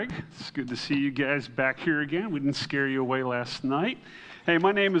It's good to see you guys back here again. We didn't scare you away last night. Hey,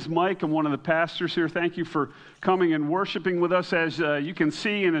 my name is Mike. I'm one of the pastors here. Thank you for coming and worshiping with us. As you can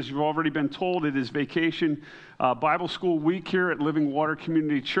see, and as you've already been told, it is Vacation Bible School Week here at Living Water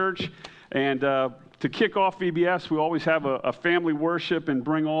Community Church. And to kick off VBS, we always have a family worship and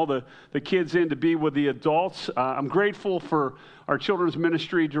bring all the kids in to be with the adults. I'm grateful for our children's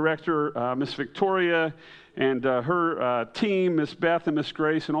ministry director, Miss Victoria, and her team, Miss Beth and Miss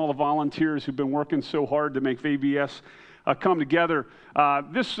Grace, and all the volunteers who've been working so hard to make VBS come together.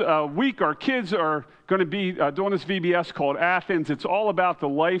 This week, our kids are going to be doing this VBS called Athens. It's all about the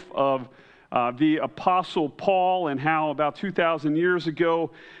life of the Apostle Paul and how about 2,000 years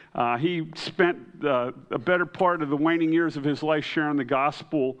ago, he spent a better part of the waning years of his life sharing the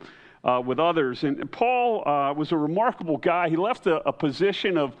gospel with others. And Paul was a remarkable guy. He left a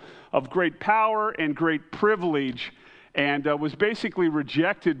position of great power and great privilege and was basically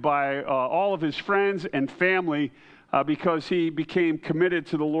rejected by all of his friends and family because he became committed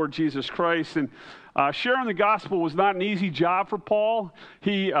to the Lord Jesus Christ. And sharing the gospel was not an easy job for Paul.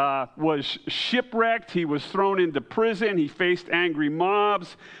 He was shipwrecked. He was thrown into prison. He faced angry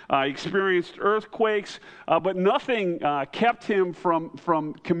mobs. He experienced earthquakes. But nothing kept him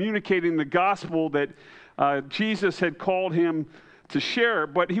from communicating the gospel that Jesus had called him to share.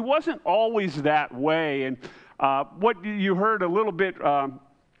 But he wasn't always that way. And what you heard a little bit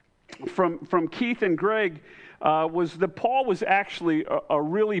from Keith and Greg was that Paul was actually a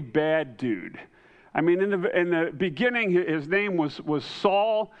really bad dude. I mean, in the beginning, his name was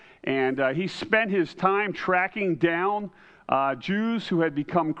Saul, and he spent his time tracking down Jews who had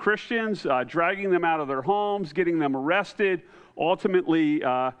become Christians, dragging them out of their homes, getting them arrested, ultimately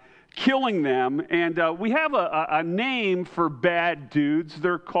killing them. And we have a name for bad dudes.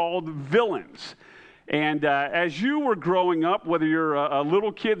 They're called villains. And as you were growing up, whether you're a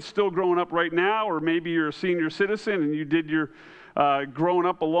little kid still growing up right now, or maybe you're a senior citizen and you did your growing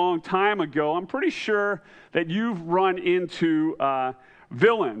up a long time ago, I'm pretty sure that you've run into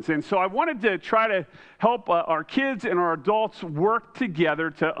villains. And so I wanted to try to help our kids and our adults work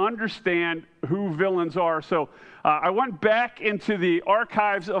together to understand who villains are. So I went back into the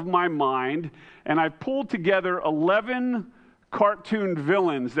archives of my mind, and I pulled together 11 cartoon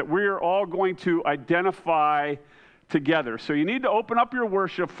villains that we're all going to identify together. So you need to open up your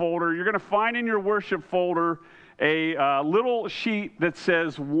worship folder. You're going to find in your worship folder a little sheet that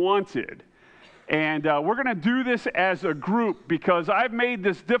says wanted. And we're going to do this as a group because I've made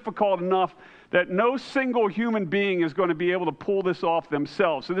this difficult enough that no single human being is going to be able to pull this off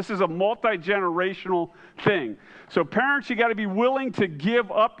themselves. So this is a multi-generational thing. So parents, you got to be willing to give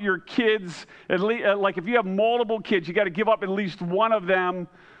up your kids, at least, like if you have multiple kids, you got to give up at least one of them.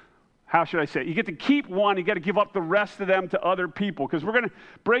 How should I say it? You get to keep one, you got to give up the rest of them to other people, because we're going to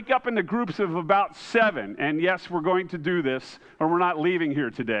break up into groups of about 7. And yes, we're going to do this, or we're not leaving here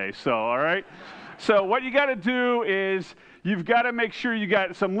today. So, all right? So what you got to do is you've got to make sure you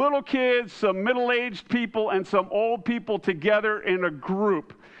got some little kids, some middle-aged people, and some old people together in a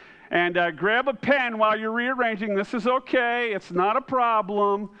group. And grab a pen while you're rearranging. This is okay. It's not a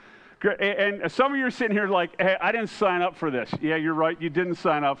problem. And some of you are sitting here like, hey, I didn't sign up for this. Yeah, you're right. You didn't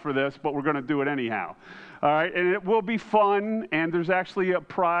sign up for this, but we're going to do it anyhow. All right? And it will be fun, and there's actually a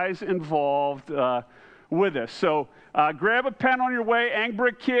prize involved with us. So grab a pen on your way.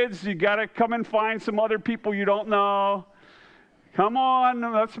 Angbrick kids, you got to come and find some other people you don't know. Come on,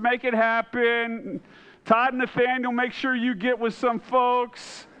 let's make it happen. Todd and Nathaniel, make sure you get with some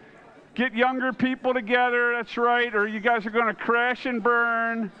folks. Get younger people together, that's right, or you guys are going to crash and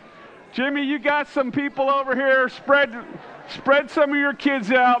burn. Jimmy, you got some people over here. Spread some of your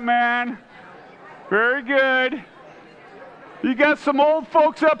kids out, man. Very good. You got some old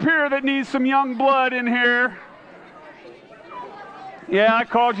folks up here that need some young blood in here. Yeah, I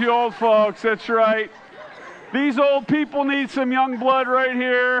called you old folks, that's right. These old people need some young blood right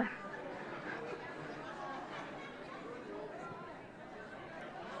here.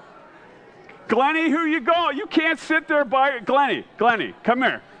 Glennie, who you going? You can't sit there by Glennie, come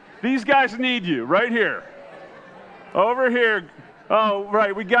here. These guys need you right here. Over here. Oh,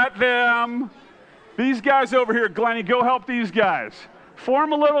 right, we got them. These guys over here, Glennie, go help these guys.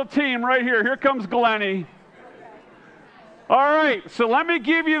 Form a little team right here. Here comes Glennie. All right, so let me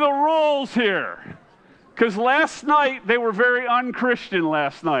give you the rules here. Because last night, they were very unchristian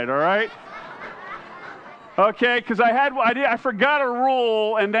last night, all right? Okay, because I forgot a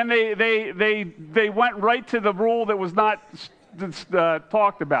rule, and then they went right to the rule that was not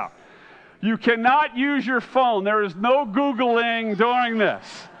talked about. You cannot use your phone. There is no Googling during this.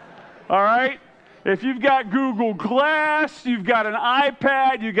 All right? If you've got Google Glass, you've got an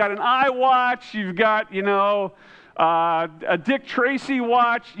iPad, you've got an iWatch, you've got, a Dick Tracy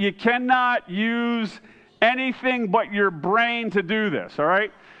watch, you cannot use anything but your brain to do this, all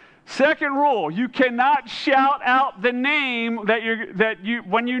right? Second rule, you cannot shout out the name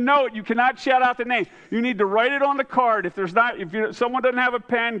when you know it, you cannot shout out the name. You need to write it on the card. If someone doesn't have a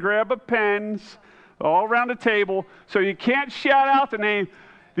pen, grab a pen all around the table. So you can't shout out the name.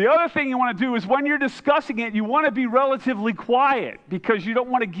 The other thing you want to do is when you're discussing it, you want to be relatively quiet because you don't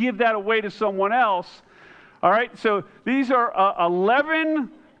want to give that away to someone else. All right, so these are 11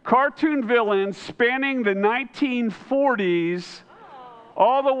 cartoon villains spanning the 1940s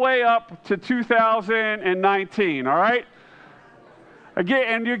all the way up to 2019, all right? Again,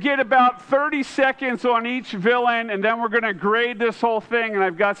 and you get about 30 seconds on each villain, and then we're going to grade this whole thing, and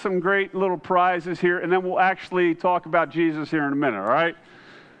I've got some great little prizes here, and then we'll actually talk about Jesus here in a minute, all right?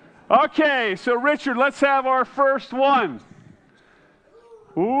 Okay, so Richard, let's have our first one.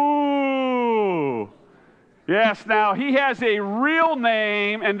 Ooh. Yes, now he has a real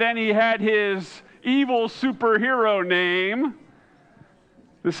name, and then he had his evil superhero name.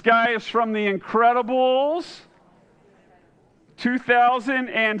 This guy is from The Incredibles.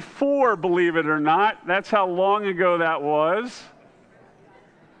 2004, believe it or not. That's how long ago that was.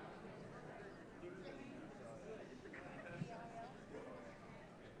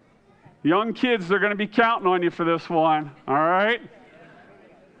 Young kids, they're going to be counting on you for this one, all right?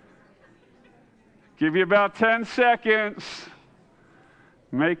 Give you about 10 seconds.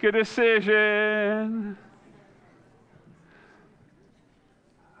 Make a decision.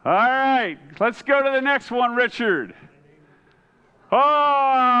 All right, let's go to the next one, Richard.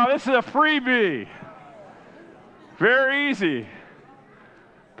 Oh, this is a freebie. Very easy.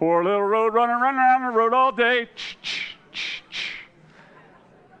 Poor little road runner running around the road all day.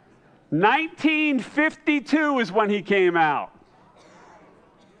 1952 is when he came out.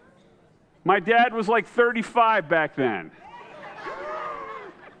 My dad was like 35 back then.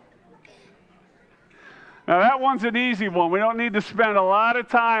 Now that one's an easy one. We don't need to spend a lot of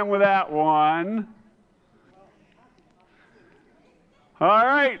time with that one. All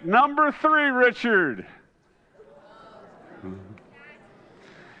right, number 3, Richard.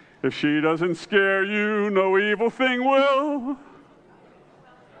 If she doesn't scare you, no evil thing will.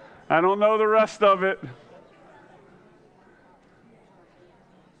 I don't know the rest of it.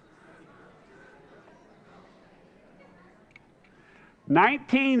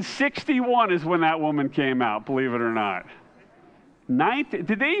 (1961) is when that woman came out, believe it or not. Did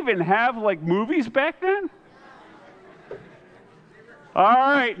they even have like movies back then? All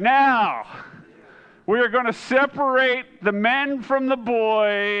right, now we are going to separate the men from the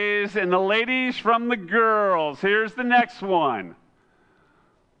boys and the ladies from the girls. Here's the next one.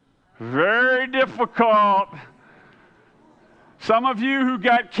 Very difficult. Some of you who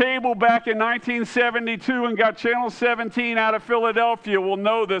got cable back in 1972 and got Channel 17 out of Philadelphia will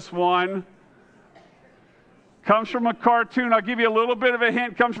know this one. Comes from a cartoon. I'll give you a little bit of a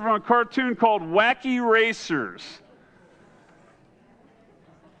hint. Comes from a cartoon called Wacky Racers.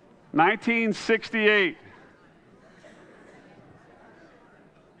 1968.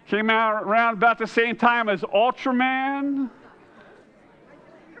 Came out around about the same time as Ultraman.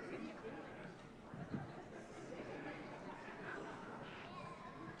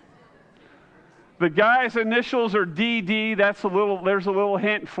 The guy's initials are DD. There's a little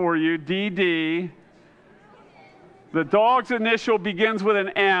hint for you, DD. The dog's initial begins with an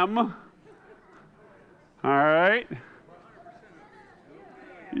M. All right.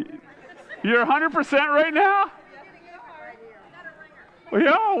 You're 100% right now?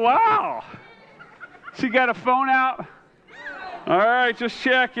 Oh, wow. She got a phone out? All right, just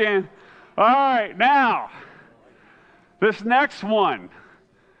checking. All right, now, this next one.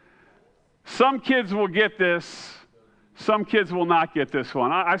 Some kids will get this. Some kids will not get this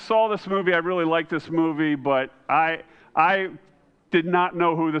one. I saw this movie. I really liked this movie, but I did not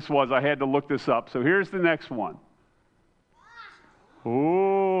know who this was. I had to look this up. So here's the next one.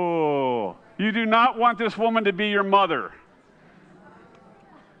 Oh, you do not want this woman to be your mother.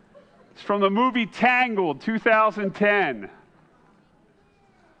 It's from the movie Tangled, 2010.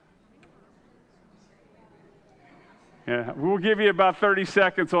 Yeah, we'll give you about 30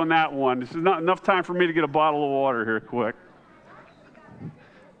 seconds on that one. This is not enough time for me to get a bottle of water here quick.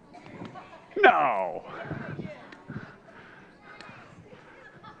 No.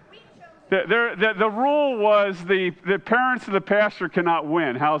 The rule was the parents of the pastor cannot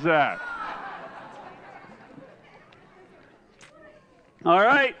win. How's that? All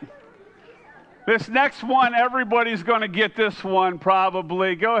right. This next one, everybody's going to get this one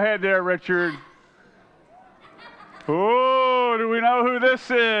probably. Go ahead there, Richard. Oh, do we know who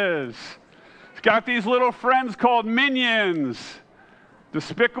this is? It's got these little friends called Minions.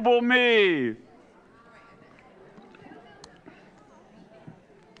 Despicable Me.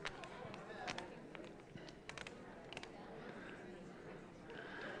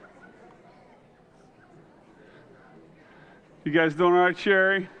 You guys doing all right,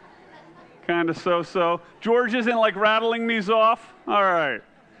 Sherry? Kind of so-so. George isn't like rattling these off? All right.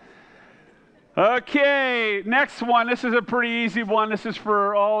 Okay, next one. This is a pretty easy one. This is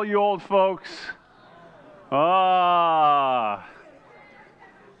for all you old folks.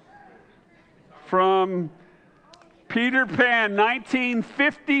 From Peter Pan,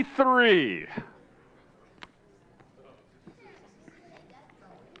 1953.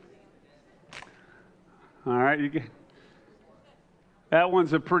 All right, that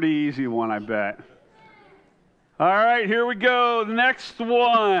one's a pretty easy one, I bet. All right, here we go. The next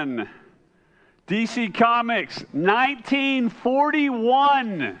one. DC Comics,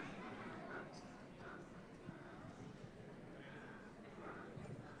 1941.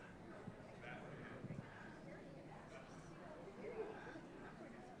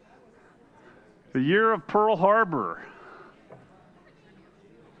 The year of Pearl Harbor.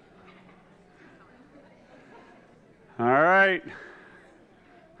 All right.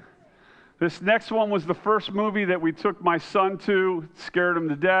 This next one was the first movie that we took my son to. Scared him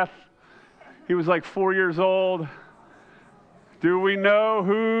to death. He was like 4 years old. Do we know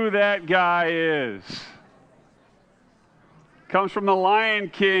who that guy is? Comes from The Lion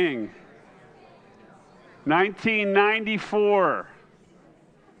King. 1994.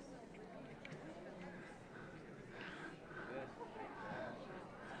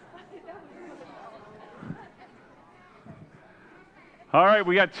 All right,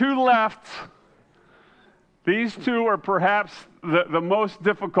 we got two left. These two are perhaps the most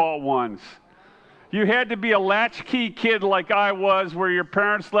difficult ones. You had to be a latchkey kid like I was, where your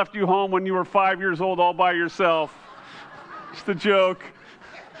parents left you home when you were 5 years old all by yourself. Just a joke.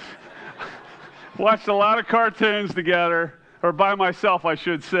 Watched a lot of cartoons together, or by myself, I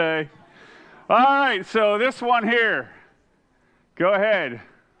should say. All right, so this one here. Go ahead.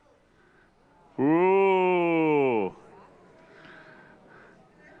 Ooh.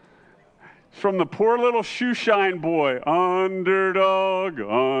 From The Poor Little Shoeshine Boy. Underdog,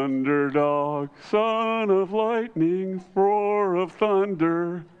 underdog, son of lightning, roar of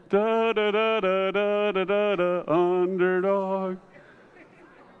thunder, da da da da da da da da, underdog.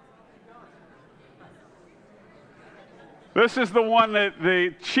 This is the one that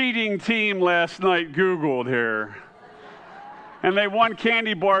the cheating team last night Googled here. And they won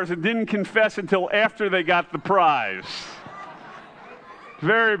candy bars and didn't confess until after they got the prize.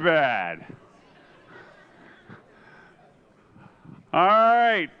 Very bad. All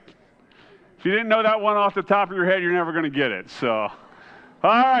right. If you didn't know that one off the top of your head, you're never going to get it. So, all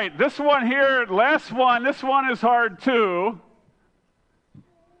right. This one here, last one. This one is hard too.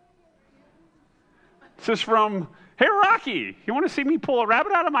 This is from, hey, Rocky, you want to see me pull a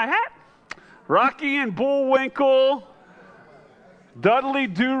rabbit out of my hat? Rocky and Bullwinkle, Dudley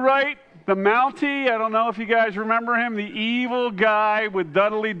Do-Right, the Mountie. I don't know if you guys remember him, the evil guy with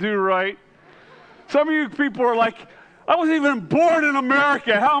Dudley Do-Right. Some of you people are like, I wasn't even born in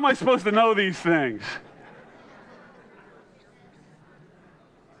America. How am I supposed to know these things?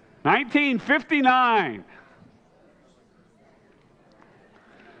 1959.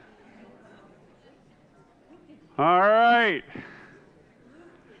 All right.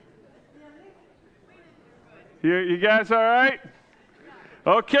 You guys all right?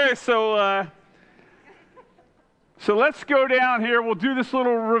 Okay, so let's go down here. We'll do this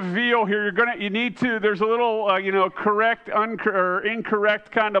little reveal here. You need to. There's a little, correct, or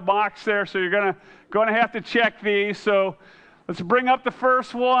incorrect kind of box there. So you're gonna have to check these. So let's bring up the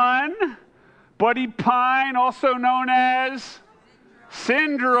first one. Buddy Pine, also known as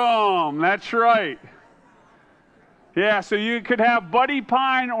Syndrome. That's right. Yeah. So you could have Buddy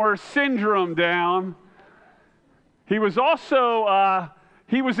Pine or Syndrome down. He was also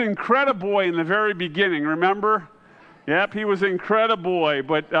he was Incrediboy in the very beginning. Remember? Yep, he was Incrediboy,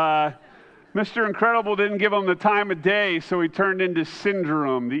 but Mr. Incredible didn't give him the time of day, so he turned into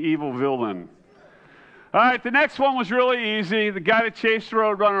Syndrome, the evil villain. All right, the next one was really easy. The guy that chased the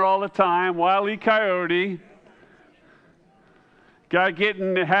Roadrunner all the time, Wile E. Coyote. Guy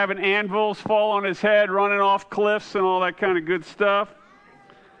having anvils fall on his head, running off cliffs and all that kind of good stuff.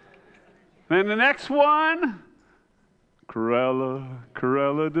 Then the next one,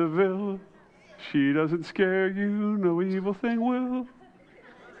 Cruella de Vil. She doesn't scare you, no evil thing will.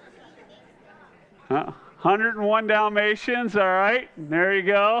 101 Dalmatians, all right, there you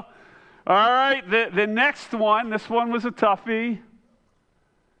go. All right, the next one, this one was a toughie.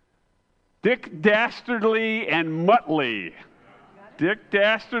 Dick Dastardly and Muttley. Dick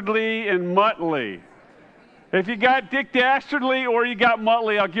Dastardly and Muttley. If you got Dick Dastardly or you got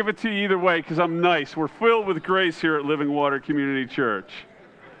Muttley, I'll give it to you either way because I'm nice. We're filled with grace here at Living Water Community Church.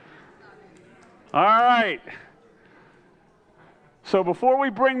 All right. So before we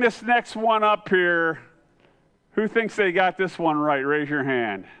bring this next one up here, who thinks they got this one right? Raise your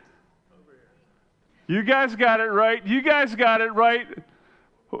hand. You guys got it right. You guys got it right.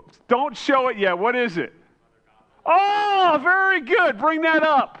 Don't show it yet. What is it? Oh, very good. Bring that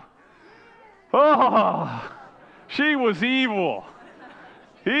up. Oh, she was evil.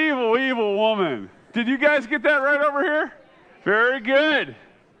 Evil, evil woman. Did you guys get that right over here? Very good.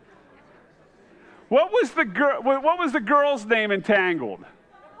 What was the girl's name in Tangled?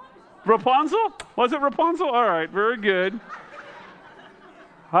 Rapunzel? Was it Rapunzel? All right, very good.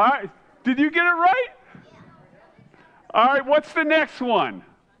 All right. Did you get it right? All right, what's the next one?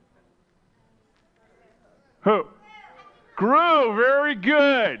 Who? Gru, very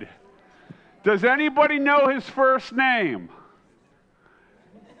good. Does anybody know his first name?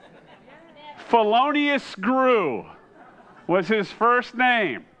 Polonius Gru was his first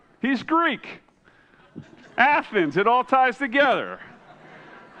name. He's Greek. Athens, it all ties together.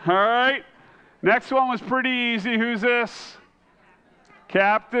 All right. Next one was pretty easy. Who's this?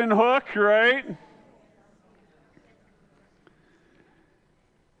 Captain Hook, right?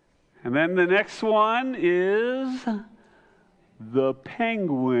 And then the next one is the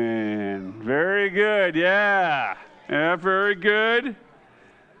Penguin. Very good, yeah. Yeah, very good.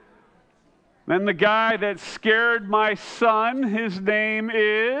 Then the guy that scared my son, his name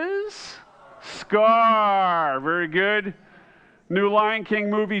is Scar. Very good. New Lion King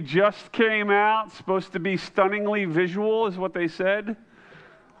movie just came out. Supposed to be stunningly visual, is what they said.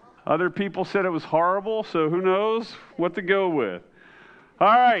 Other people said it was horrible, so who knows what to go with. All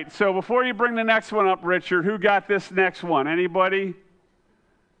right, so before you bring the next one up, Richard, who got this next one? Anybody?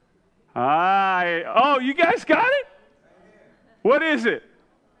 Oh, you guys got it? What is it?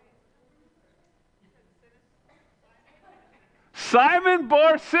 Simon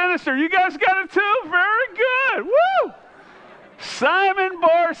Bar Sinister. You guys got it too? Very good. Woo! Simon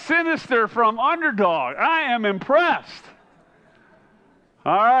Bar Sinister from Underdog. I am impressed.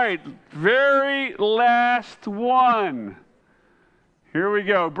 All right, very last one. Here we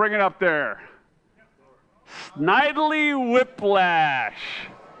go. Bring it up there. Snidely Whiplash.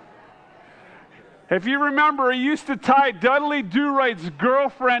 If you remember, he used to tie Dudley Do-Right's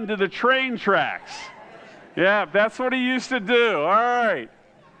girlfriend to the train tracks. Yeah, that's what he used to do. All right.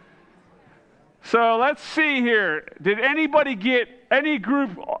 So let's see here. Did any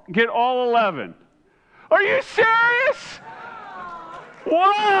group get all 11? Are you serious?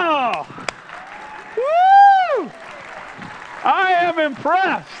 Wow. Woo! I am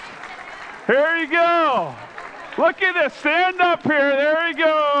impressed. Here you go. Look at this. Stand up here. There you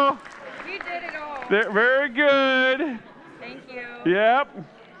go. You did it all. Very good. Thank you. Yep.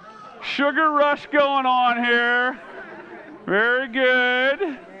 Sugar rush going on here. Very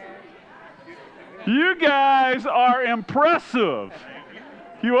good. You guys are impressive.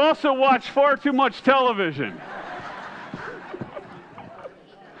 You also watch far too much television.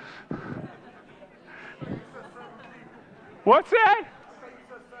 What's that?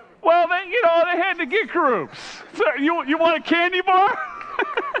 Well, they had to get groups. So you want a candy bar?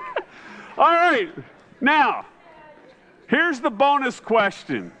 All right. Now, here's the bonus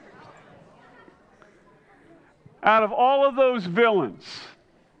question. Out of all of those villains,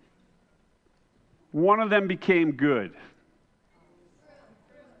 one of them became good.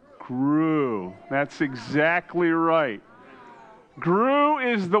 Gru. That's exactly right. Gru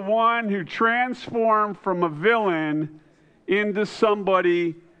is the one who transformed from a villain into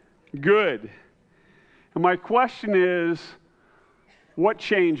somebody good. And my question is, what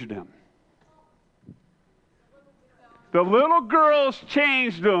changed him? The little girls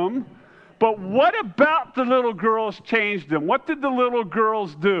changed him, but what about the little girls changed him? What did the little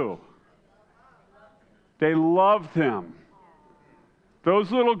girls do? They loved him.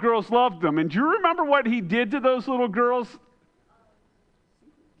 Those little girls loved him. And do you remember what he did to those little girls?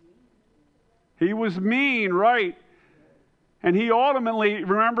 He was mean, right? And he ultimately,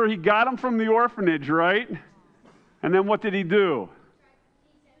 remember, he got them from the orphanage, right? And then what did he do?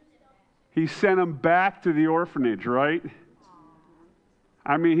 He sent them back to the orphanage, right?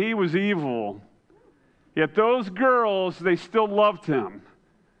 I mean, he was evil. Yet those girls, they still loved him.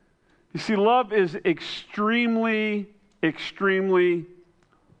 You see, love is extremely, extremely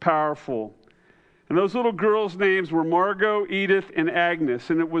powerful. And those little girls' names were Margot, Edith, and Agnes.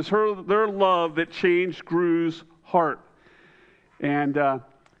 And it was their love that changed Gru's heart. And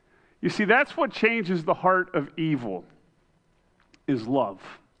you see, that's what changes the heart of evil, is love.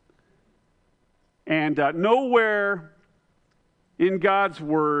 And nowhere in God's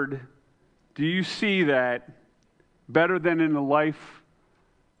Word do you see that better than in the life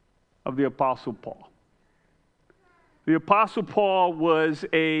of the Apostle Paul. The Apostle Paul was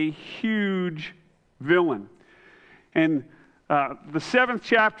a huge villain. And the 7th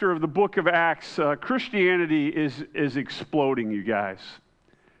chapter of the book of Acts, Christianity is exploding, you guys.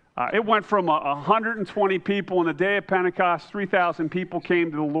 It went from 120 people on the day of Pentecost, 3,000 people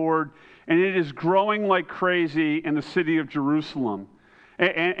came to the Lord, and it is growing like crazy in the city of Jerusalem.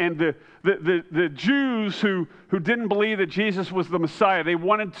 And the Jews who didn't believe that Jesus was the Messiah, they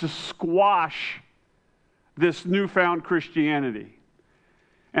wanted to squash this newfound Christianity.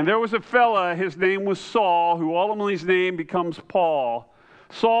 And there was a fella, his name was Saul, who ultimately his name becomes Paul.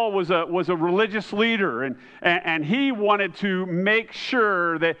 Saul was a religious leader, and he wanted to make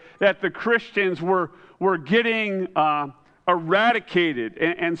sure that the Christians were getting eradicated.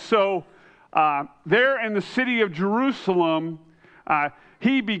 And so there in the city of Jerusalem,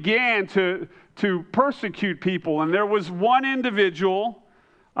 he began to persecute people. And there was one individual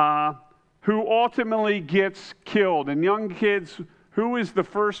who ultimately gets killed. And young kids, who is the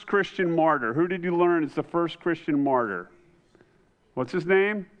first Christian martyr? Who did you learn is the first Christian martyr? What's his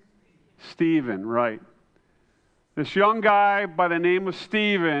name? Stephen, right. This young guy by the name of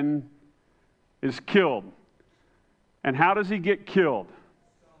Stephen is killed. And how does he get killed?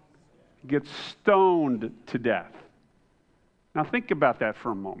 He gets stoned to death. Now think about that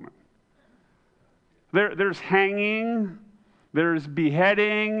for a moment. There's hanging, there's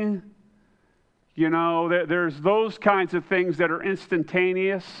beheading, there's those kinds of things that are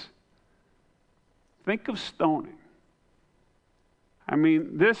instantaneous. Think of stoning. I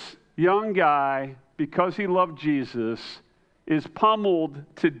mean, this young guy, because he loved Jesus, is pummeled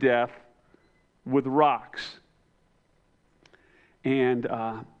to death with rocks. And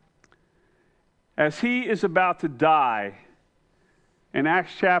as he is about to die, in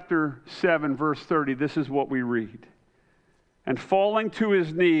Acts chapter 7, verse 30, this is what we read. And falling to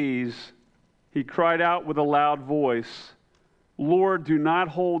his knees, he cried out with a loud voice, Lord, do not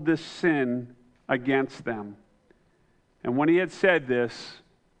hold this sin against them. And when he had said this,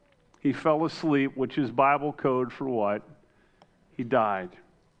 he fell asleep, which is Bible code for what? He died.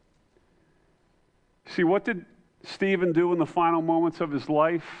 See, what did Stephen do in the final moments of his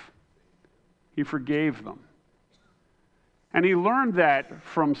life? He forgave them. And he learned that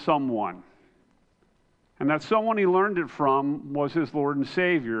from someone. And that someone he learned it from was his Lord and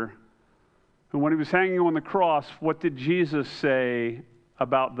Savior. And when he was hanging on the cross, what did Jesus say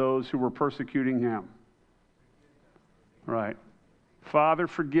about those who were persecuting him? Right. Father,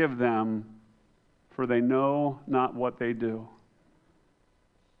 forgive them, for they know not what they do.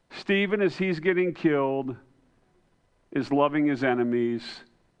 Stephen, as he's getting killed, is loving his enemies.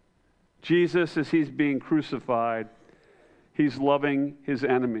 Jesus, as he's being crucified, he's loving his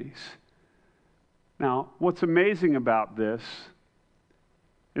enemies. Now, what's amazing about this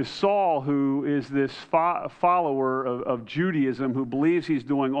is Saul, who is this follower of Judaism, who believes he's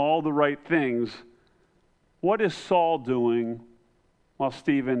doing all the right things. What is Saul doing while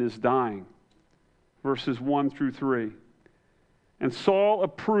Stephen is dying? Verses 1 through 3. And Saul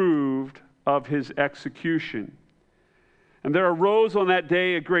approved of his execution. And there arose on that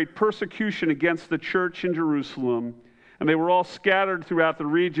day a great persecution against the church in Jerusalem, and they were all scattered throughout the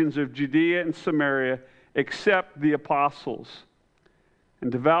regions of Judea and Samaria, except the apostles.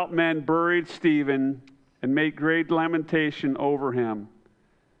 And devout men buried Stephen and made great lamentation over him.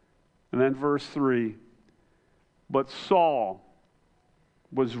 And then verse 3. But Saul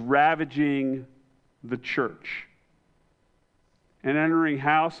was ravaging the church. And entering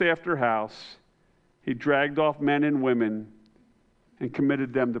house after house, he dragged off men and women and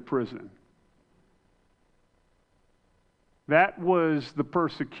committed them to prison. That was the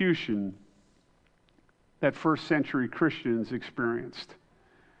persecution that first century Christians experienced.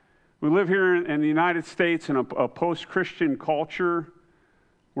 We live here in the United States in a post-Christian culture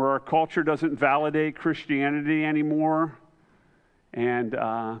where our culture doesn't validate Christianity anymore. And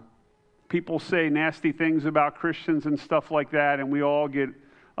people say nasty things about Christians and stuff like that, and we all get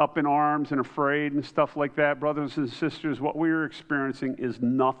up in arms and afraid and stuff like that. Brothers and sisters, what we are experiencing is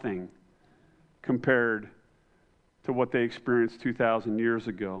nothing compared to what they experienced 2,000 years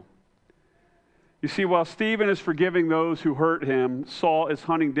ago. You see, while Stephen is forgiving those who hurt him, Saul is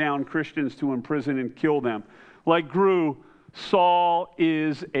hunting down Christians to imprison and kill them. Like Gru, Saul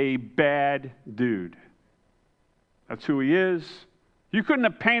is a bad dude. That's who he is. You couldn't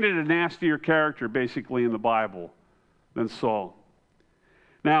have painted a nastier character, basically, in the Bible than Saul.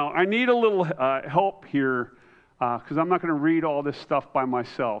 Now, I need a little help here because I'm not going to read all this stuff by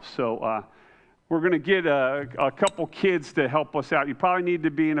myself. So we're going to get a couple kids to help us out. You probably need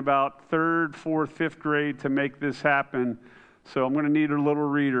to be in about 3rd, 4th, 5th grade to make this happen. So I'm going to need a little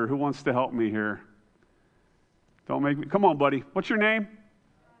reader. Who wants to help me here? Don't make me. Come on, buddy. What's your name?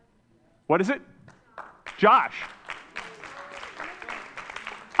 What is it? Josh.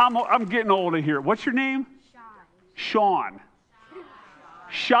 I'm getting old to hear. What's your name? Sean.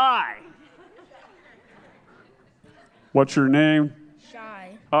 Shy. What's your name?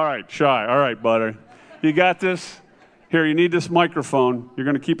 Shy. All right, Shy. All right, buddy. You got this? Here, you need this microphone. You're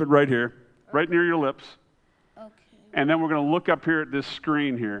going to keep it right here, right near your lips. Okay. And then we're going to look up here at this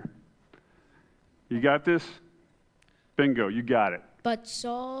screen here. You got this? Bingo, you got it. But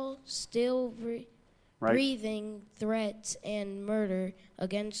Saul, still breathing threats and murder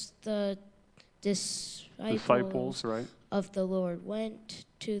against the disciples Right? of the Lord, went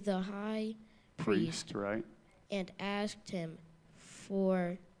to the high priest Right? and asked him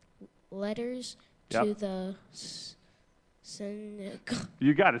for letters Yep. to the synagogue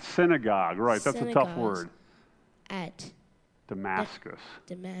You got it, synagogue. Right, that's a tough Synagogues. word. at Damascus.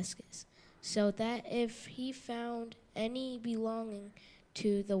 Damascus, so that if he found any belonging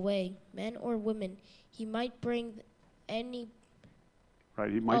to the way, men or women, he might bring any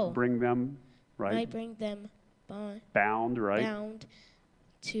Right, he might bring them, right? might bring them Bound, right? bound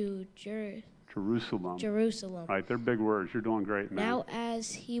to Jerusalem. Jerusalem. Right, they're big words. You're doing great, man. Now,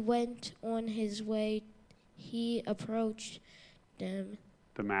 as he went on his way, he approached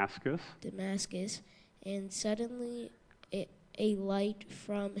Damascus, and suddenly a light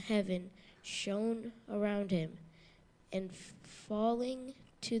from heaven shone around him. And falling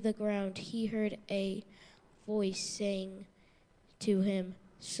to the ground, he heard a voice saying to him,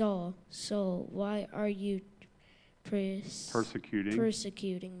 Saul, Saul, why are you persecuting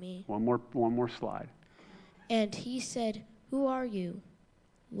me? One more slide. And he said, Who are you,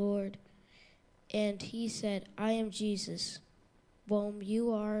 Lord? And he said, I am Jesus, whom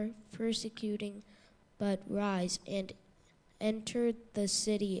you are persecuting, but rise and enter the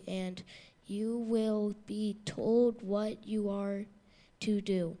city, and you will be told what you are to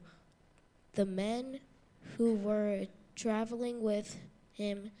do. The men who were traveling with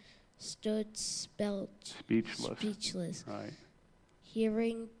him stood speechless, Right.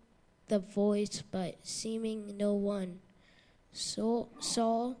 hearing the voice but seeing no one.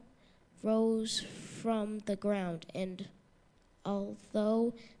 Saul rose from the ground, and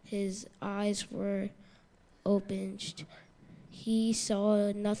although his eyes were opened, he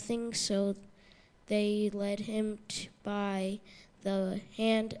saw nothing, so they led him by the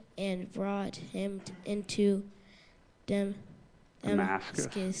hand and brought him into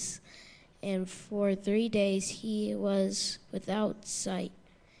Damascus. And for 3 days he was without sight,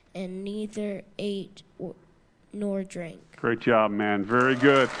 and neither ate nor drank. Great job, man. Very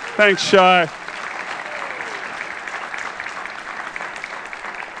good. Thanks, Shy.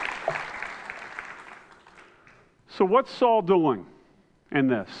 So what's Saul doing in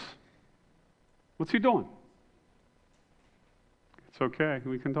this? What's he doing? It's okay.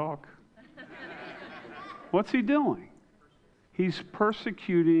 We can talk. What's he doing? He's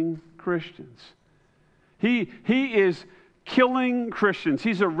persecuting Christians. He is killing Christians.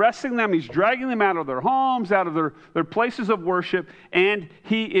 He's arresting them. He's dragging them out of their homes, out of their places of worship, and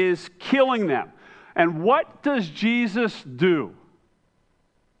he is killing them. And what does Jesus do?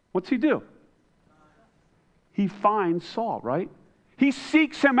 What's he do? He finds Saul, right? He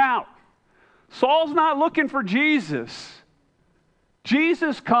seeks him out. Saul's not looking for Jesus.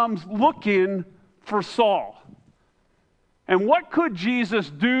 Jesus comes looking for Saul. And what could Jesus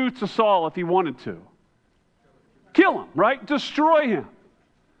do to Saul if he wanted to? Kill him, right? Destroy him.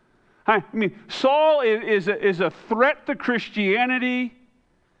 I mean, Saul is a threat to Christianity.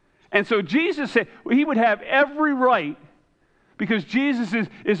 And so Jesus said he would have every right, because Jesus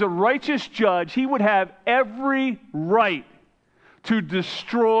is a righteous judge, he would have every right to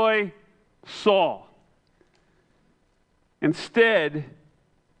destroy Saul. Instead,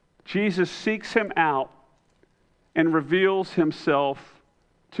 Jesus seeks him out and reveals himself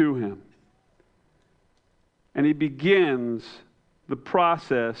to him. And he begins the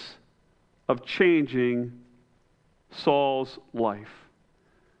process of changing Saul's life.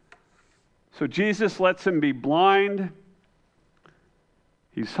 So Jesus lets him be blind.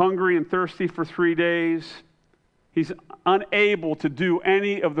 He's hungry and thirsty for 3 days. He's unable to do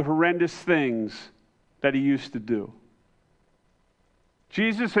any of the horrendous things that he used to do.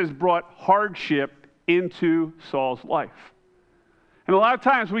 Jesus has brought hardship into Saul's life. And a lot of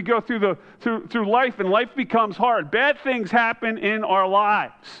times we go through life and life becomes hard. Bad things happen in our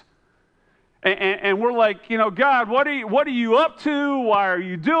lives. And we're like, God, what are you up to? Why are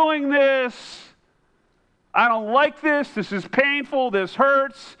you doing this? I don't like this. This is painful. This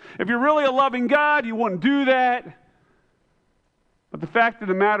hurts. If you're really a loving God, you wouldn't do that. But the fact of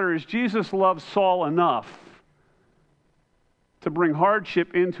the matter is, Jesus loved Saul enough to bring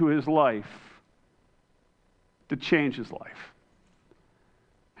hardship into his life to change his life.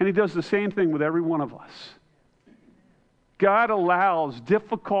 And he does the same thing with every one of us. God allows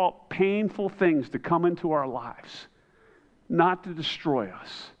difficult, painful things to come into our lives, not to destroy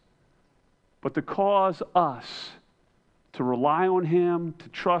us, but to cause us to rely on him, to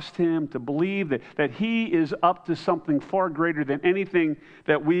trust him, to believe that he is up to something far greater than anything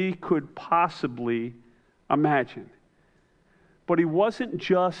that we could possibly imagine. But he wasn't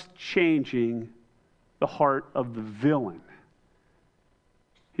just changing the heart of the villain.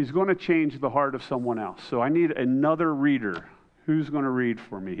 He's going to change the heart of someone else. So I need another reader. Who's going to read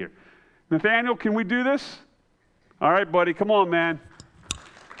for me here? Nathaniel, can we do this? All right, buddy, come on, man.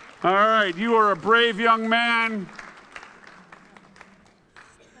 All right, you are a brave young man.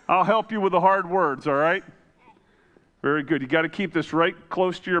 I'll help you with the hard words, all right? Very good. You got to keep this right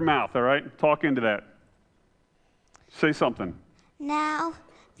close to your mouth, all right? Talk into that. Say something. Now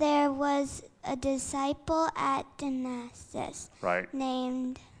there was a disciple at Damascus, right,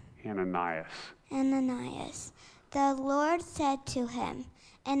 named Ananias. The Lord said to him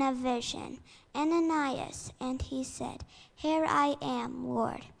in a vision, Ananias, and he said, Here I am,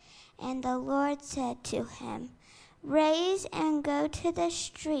 Lord. And the Lord said to him, Rise and go to the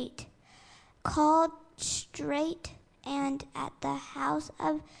street called Straight, and at the house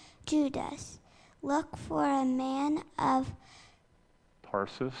of Judas look for a man of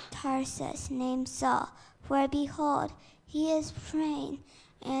Tarsus named Saul, for behold, he is praying,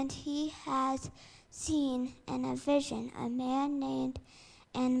 and he has seen in a vision a man named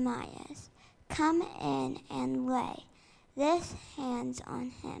Ananias come in and lay his hands on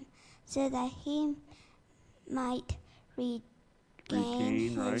him, so that he might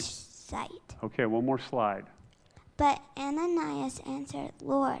regain his sight. Okay, one more slide. But Ananias answered,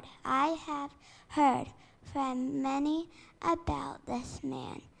 Lord, I have heard from many about this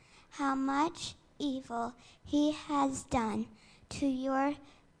man, how much evil he has done to your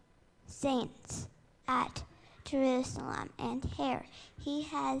saints at Jerusalem, and here he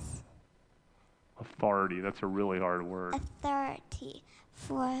has authority. That's a really hard word. Authority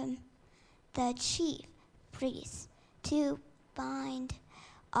from the chief priests to bind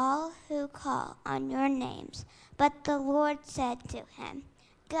all who call on your names. But the Lord said to him,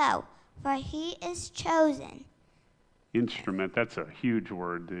 Go, for he is chosen. Instrument, that's a huge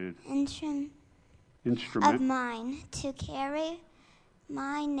word, dude. Instrument of mine to carry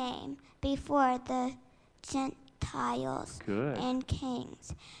my name before the Gentiles and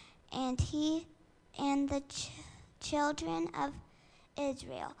kings, and he and the children of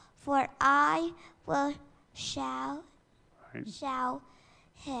Israel. For I will show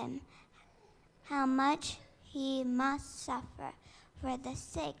him how much he must suffer for the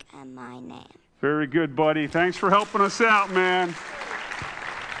sake of my name. Very good, buddy. Thanks for helping us out, man.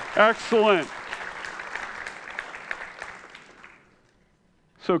 Excellent.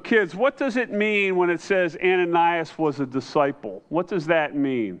 So, kids, what does it mean when it says Ananias was a disciple? What does that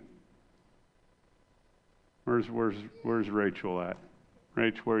mean? Where's Rachel at?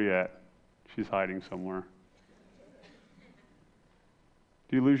 Rach, where are you at? She's hiding somewhere.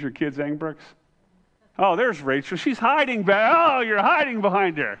 Do you lose your kids, Angbrooks? Oh, there's Rachel. She's hiding back. Oh, you're hiding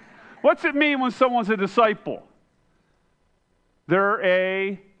behind her. What's it mean when someone's a disciple? They're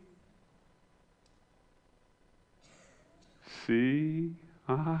a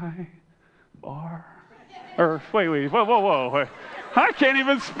C-I-R. Or wait, whoa. I can't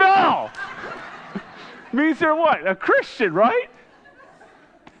even spell. Means they're what? A Christian, right?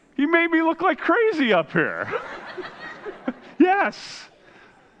 You made me look like crazy up here. Yes.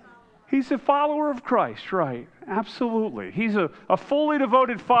 He's a follower of Christ, right? Absolutely. He's a fully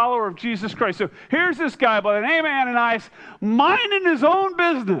devoted follower of Jesus Christ. So here's this guy by the name of Ananias minding his own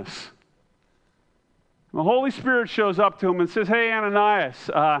business. The Holy Spirit shows up to him and says, Hey, Ananias,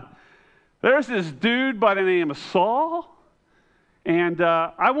 there's this dude by the name of Saul, and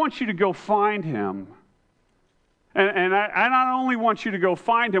I want you to go find him. And I not only want you to go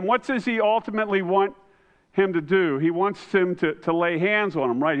find him, what does he ultimately want him to do? He wants him to lay hands on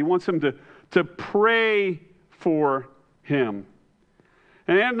him, right? He wants him to pray for him.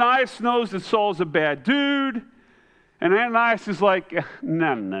 And Ananias knows that Saul's a bad dude, And Ananias is like,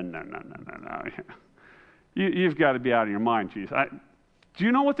 no. You've got to be out of your mind, Jesus. Do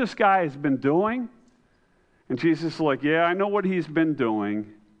you know what this guy has been doing? And Jesus is like, yeah, I know what he's been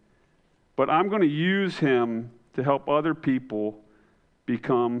doing, but I'm going to use him to help other people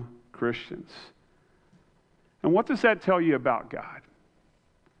become Christians. And what does that tell you about God?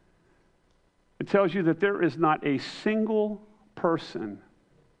 It tells you that there is not a single person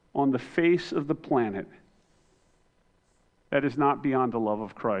on the face of the planet that is not beyond the love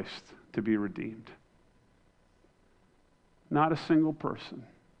of Christ to be redeemed. Not a single person.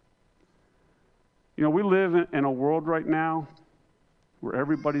 You know, we live in a world right now where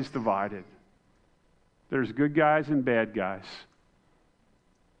everybody's divided. There's good guys and bad guys.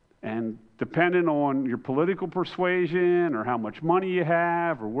 And depending on your political persuasion or how much money you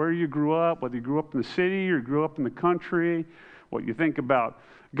have or where you grew up, whether you grew up in the city or you grew up in the country, what you think about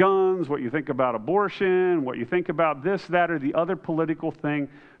guns, what you think about abortion, what you think about this, that, or the other political thing,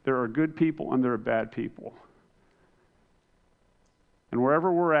 there are good people and there are bad people. And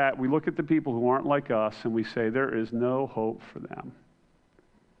wherever we're at, we look at the people who aren't like us and we say, there is no hope for them.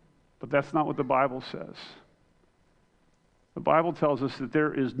 But that's not what the Bible says. The Bible tells us that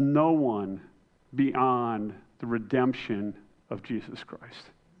there is no one beyond the redemption of Jesus Christ.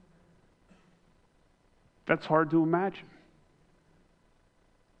 That's hard to imagine.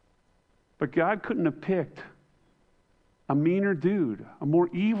 But God couldn't have picked a meaner dude, a more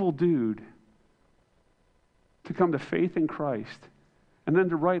evil dude, to come to faith in Christ and then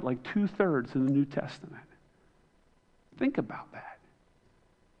to write like 2/3 of the New Testament. Think about that.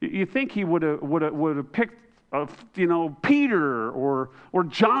 You think he would have picked, Peter or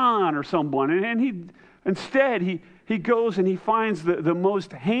John or someone, and instead he goes and he finds the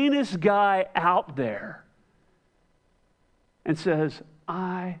most heinous guy out there and says,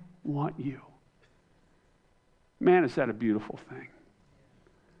 I want you. Man, is that a beautiful thing.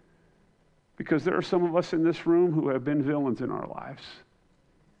 Because there are some of us in this room who have been villains in our lives.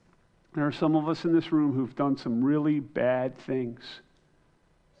 There are some of us in this room who've done some really bad things.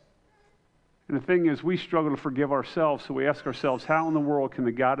 And the thing is, we struggle to forgive ourselves, so we ask ourselves, how in the world can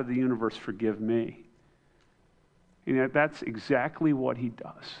the God of the universe forgive me? And yet that's exactly what he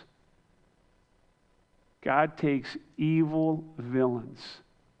does. God takes evil villains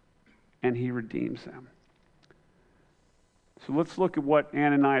and he redeems them. So let's look at what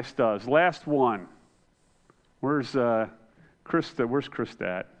Ananias does. Last one. Where's Krista? Where's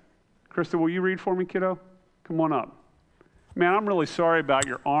Krista at? Krista, will you read for me, kiddo? Come on up. Man, I'm really sorry about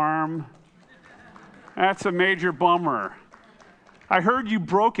your arm. That's a major bummer. I heard you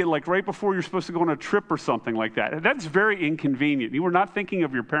broke it like right before you're supposed to go on a trip or something like that. That's very inconvenient. You were not thinking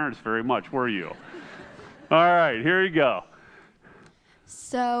of your parents very much, were you? All right, here you go.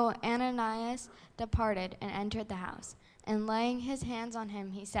 So Ananias departed and entered the house, and laying his hands on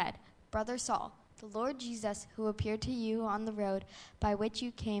him, he said, Brother Saul, the Lord Jesus, who appeared to you on the road by which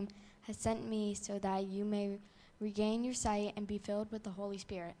you came, has sent me so that you may regain your sight and be filled with the Holy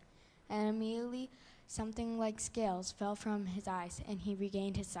Spirit. And immediately something like scales fell from his eyes, and he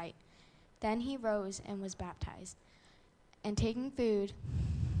regained his sight. Then he rose and was baptized. And taking food,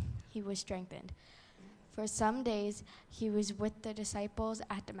 he was strengthened. For some days he was with the disciples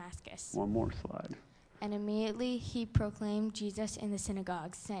at Damascus. One more slide. And immediately he proclaimed Jesus in the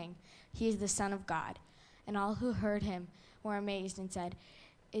synagogues, saying, He is the Son of God. And all who heard him were amazed and said,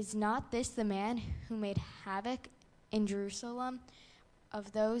 Is not this the man who made havoc in Jerusalem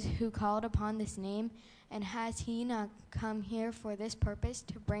of those who called upon this name? And has he not come here for this purpose,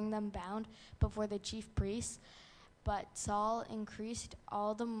 to bring them bound before the chief priests? But Saul increased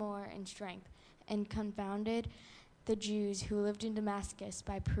all the more in strength and confounded the Jews who lived in Damascus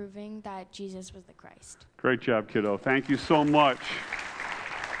by proving that Jesus was the Christ. Great job, kiddo. Thank you so much.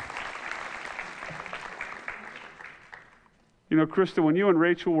 You know, Krista, when you and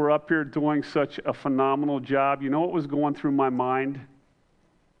Rachel were up here doing such a phenomenal job, you know what was going through my mind?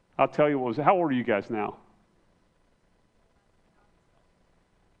 I'll tell you what was. How old are you guys now?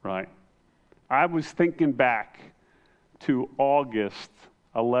 Right. I was thinking back to August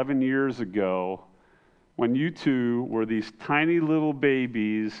 11 years ago when you two were these tiny little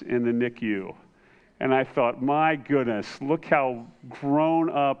babies in the NICU. And I thought, my goodness, look how grown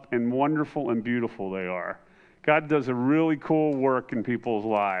up and wonderful and beautiful they are. God does a really cool work in people's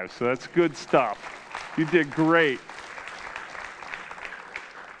lives. So that's good stuff. You did great.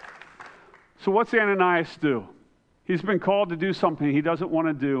 So what's Ananias do? He's been called to do something he doesn't want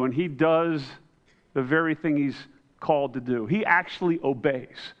to do, and he does the very thing he's called to do. He actually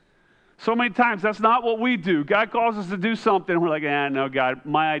obeys. So many times, that's not what we do. God calls us to do something, and we're like, no, God,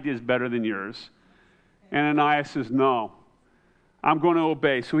 my idea is better than yours. Ananias says, no, I'm going to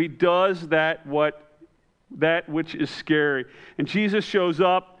obey. So he does that which is scary. And Jesus shows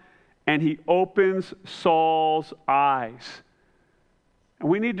up and he opens Saul's eyes. And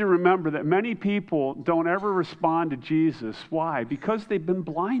we need to remember that many people don't ever respond to Jesus. Why? Because they've been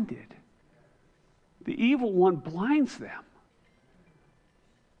blinded. The evil one blinds them.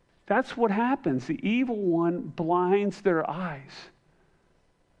 That's what happens. The evil one blinds their eyes.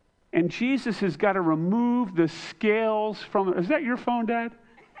 And Jesus has got to remove the scales from... Is that your phone, Dad?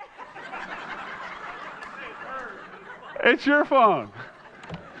 It's your phone.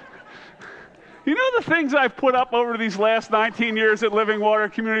 You know the things I've put up over these last 19 years at Living Water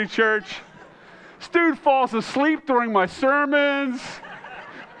Community Church? This dude falls asleep during my sermons.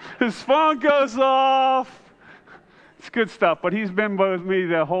 His phone goes off. It's good stuff, but he's been with me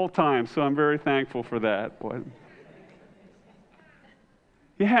the whole time, so I'm very thankful for that. Boy.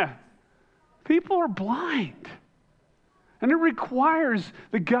 Yeah, people are blind. And it requires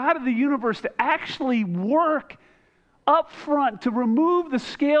the God of the universe to actually work up front to remove the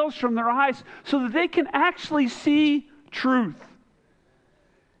scales from their eyes so that they can actually see truth.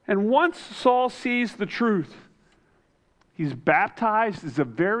 And once Saul sees the truth, he's baptized. Is the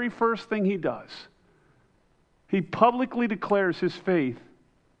very first thing he does. He publicly declares his faith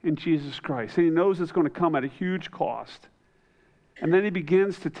in Jesus Christ. And he knows it's going to come at a huge cost. And then he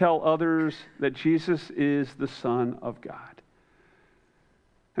begins to tell others that Jesus is the Son of God.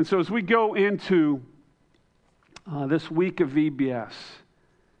 And so as we go into this week of VBS,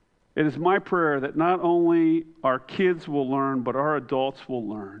 it is my prayer that not only our kids will learn, but our adults will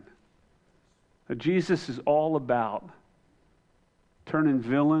learn that Jesus is all about turning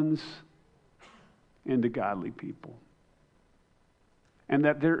villains into godly people. And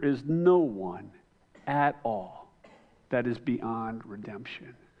that there is no one at all that is beyond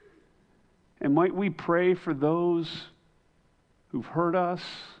redemption. And might we pray for those who've hurt us,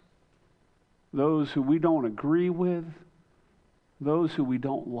 those who we don't agree with, those who we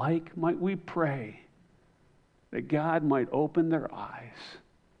don't like. Might we pray that God might open their eyes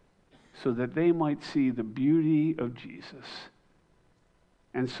so that they might see the beauty of Jesus,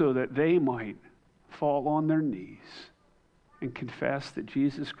 and so that they might fall on their knees and confess that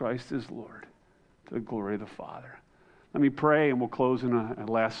Jesus Christ is Lord, to the glory of the Father. Let me pray, and we'll close in a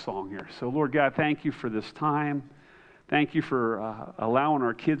last song here. So, Lord God, thank you for this time. Thank you for allowing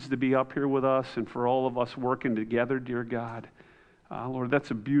our kids to be up here with us and for all of us working together, dear God. Lord,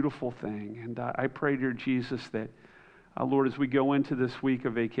 that's a beautiful thing. And I pray, dear Jesus, that, Lord, as we go into this week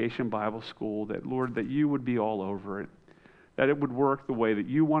of Vacation Bible School, that, Lord, that you would be all over it, that it would work the way that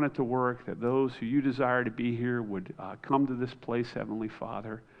you want it to work, that those who you desire to be here would come to this place, Heavenly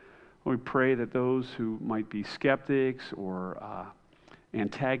Father. We pray that those who might be skeptics or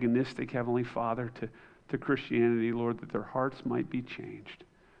antagonistic, Heavenly Father, to Christianity, Lord, that their hearts might be changed.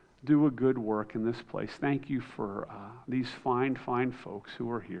 Do a good work in this place. Thank you for these fine, fine folks who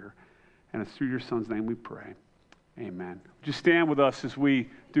are here. And it's through your Son's name we pray. Amen. Just stand with us as we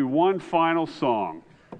do one final song.